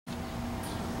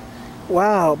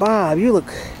Wow, Bob, you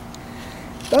look...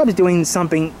 Bob's doing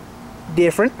something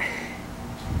different.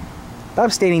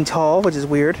 Bob's standing tall, which is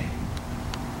weird.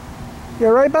 You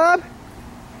alright, Bob?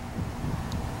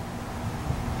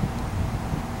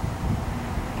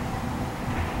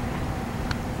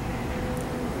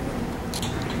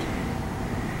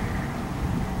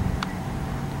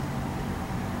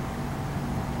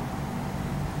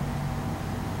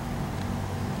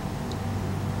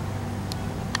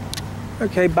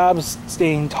 Okay, Bob's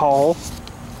staying tall.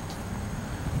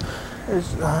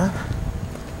 There's,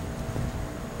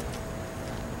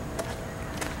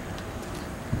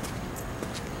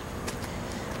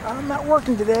 I'm not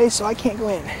working today, so I can't go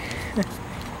in.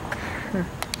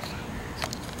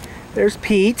 There's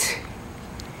Pete.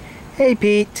 Hey,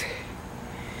 Pete.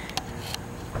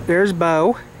 There's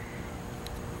Bo.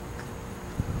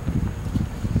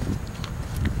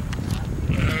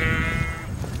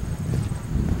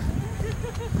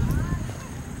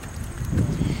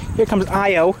 Here comes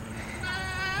Io.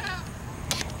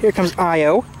 Here comes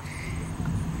Io.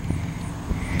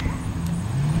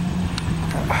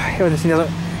 Here, there's another.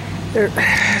 There,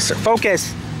 so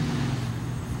focus.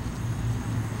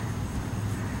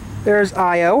 There's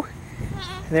Io.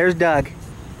 And there's Doug.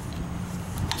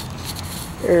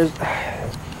 There's.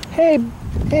 Hey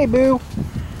Boo.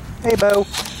 Hey Bo.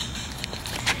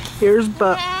 Here's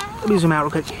Bo. Let me zoom out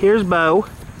real quick. Here's Bo.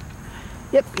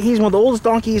 Yep, he's one of the oldest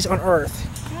donkeys on Earth.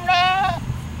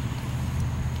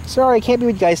 Sorry, I can't be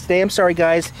with you guys today. I'm sorry,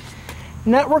 guys.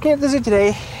 Not working at the zoo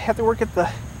today. Have to work at the...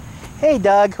 Hey,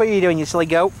 Doug. What are you doing, you silly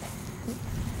goat?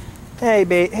 Hey,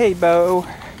 Bo.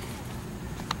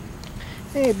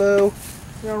 Hey, Bo.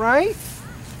 You alright?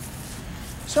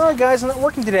 Sorry, guys. I'm not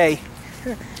working today.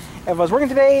 If I was working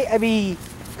today, I'd be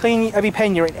cleaning... I'd be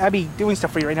paying you right... I'd be doing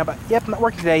stuff for you right now, but... Yep, I'm not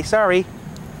working today. Sorry.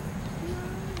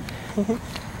 If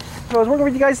I was working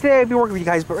with you guys today, I'd be working with you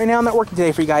guys, but right now I'm not working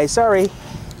today for you guys. Sorry.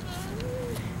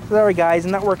 Sorry guys,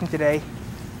 I'm not working today.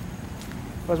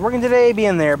 If I was working today, I'd be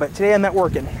in there, but today I'm not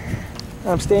working.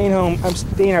 I'm staying home. I'm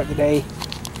staying out today.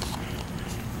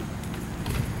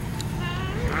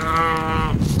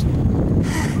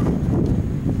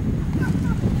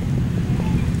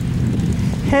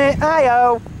 Hey,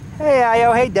 Io. Hey,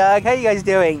 Io. Hey, Doug. How you guys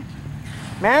doing?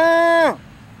 Meow.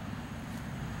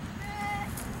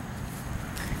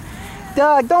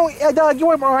 Doug, don't... Doug, you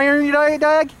want more iron in your diet,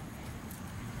 Doug?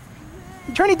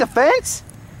 You trying to eat the fence?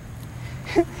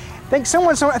 I think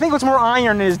it was more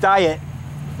iron in his diet.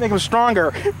 Make him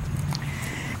stronger.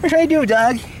 What should I do,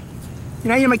 Doug? You're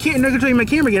not going to use my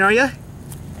camera again, are you?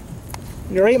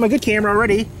 You're already my good camera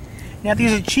already. You have to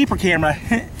use a cheaper camera.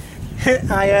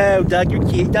 Oh, Doug, you're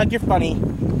cute. Doug, you're funny.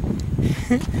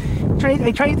 Try to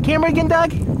use the camera again,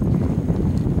 Doug?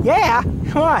 Yeah.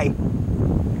 Why?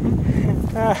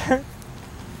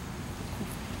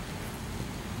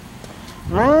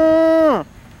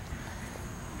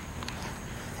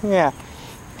 Yeah.